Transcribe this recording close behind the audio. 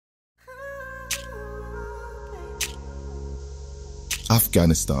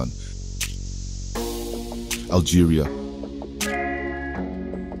Afghanistan, Algeria,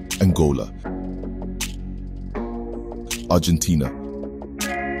 Angola, Argentina,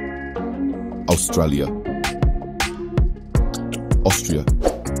 Australia, Austria,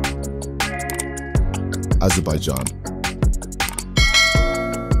 Azerbaijan,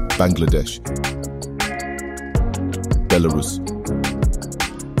 Bangladesh, Belarus,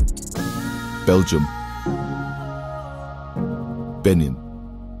 Belgium, Benin,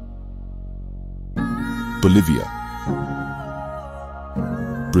 Bolivia,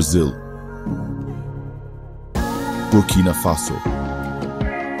 Brazil, Burkina Faso,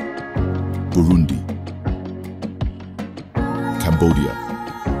 Burundi, Cambodia,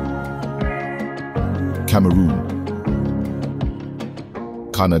 Cameroon,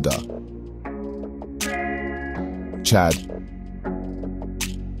 Canada, Chad,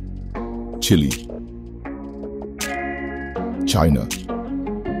 Chile, China,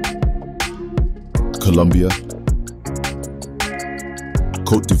 Colombia,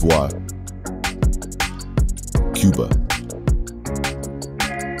 Côte d'Ivoire, Cuba,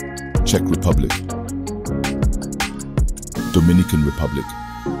 Czech Republic, Dominican Republic,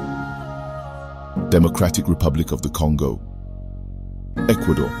 Democratic Republic of the Congo,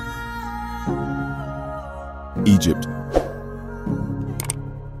 Ecuador, Egypt,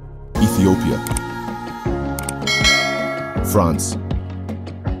 Ethiopia, France,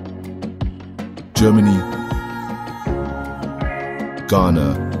 Germany, Ghana,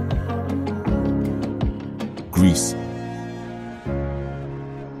 Greece,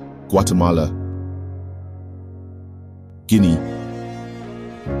 Guatemala, Guinea,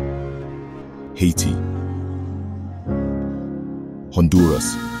 Haiti,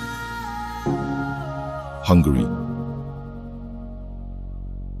 Honduras, Hungary,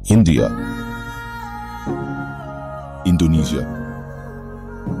 India, Indonesia,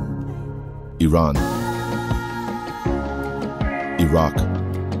 Iran, Iraq,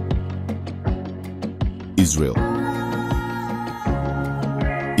 Israel,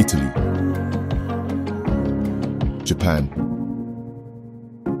 Italy, Japan,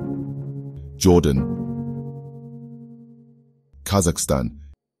 Jordan, Kazakhstan,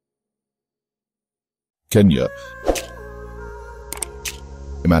 Kenya,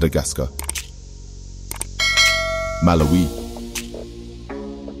 Madagascar, Malawi,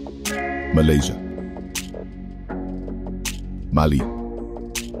 Malaysia, Mali,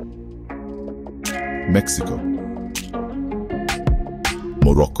 Mexico,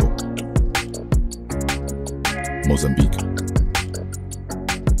 Morocco, Mozambique,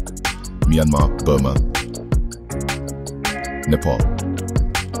 Myanmar, Burma, Nepal,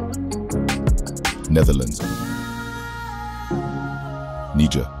 Netherlands,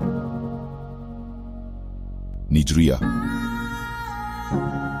 Niger, Nigeria,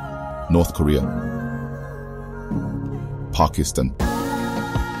 North Korea, Pakistan,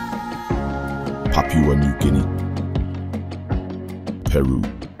 Papua New Guinea, Peru,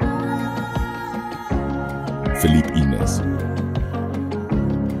 Philippines,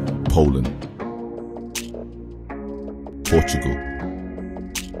 Poland, Portugal,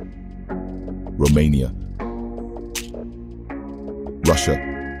 Romania, Russia,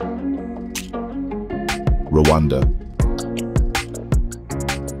 Rwanda,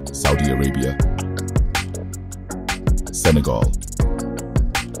 Saudi Arabia, Senegal,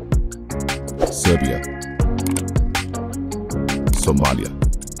 Serbia, Somalia,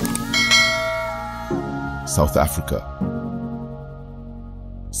 South Africa,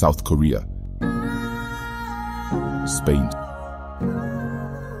 South Korea, Spain,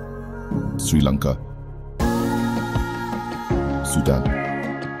 Sri Lanka, Sudan,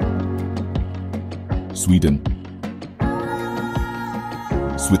 Sweden,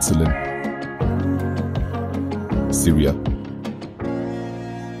 Switzerland, Syria,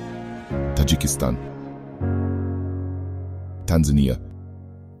 Tajikistan, Tanzania,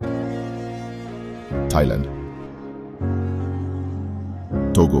 Thailand,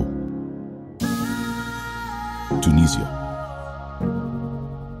 Togo, Tunisia,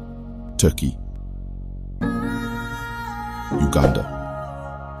 Turkey, Uganda,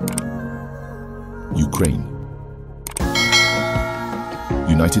 Ukraine,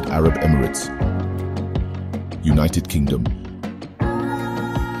 United Arab Emirates, United Kingdom,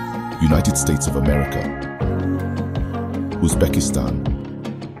 United States of America, Uzbekistan,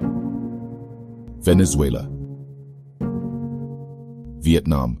 Venezuela,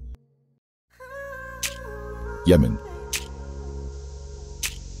 Vietnam, Yemen,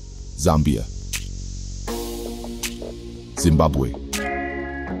 Zambia, Zimbabwe,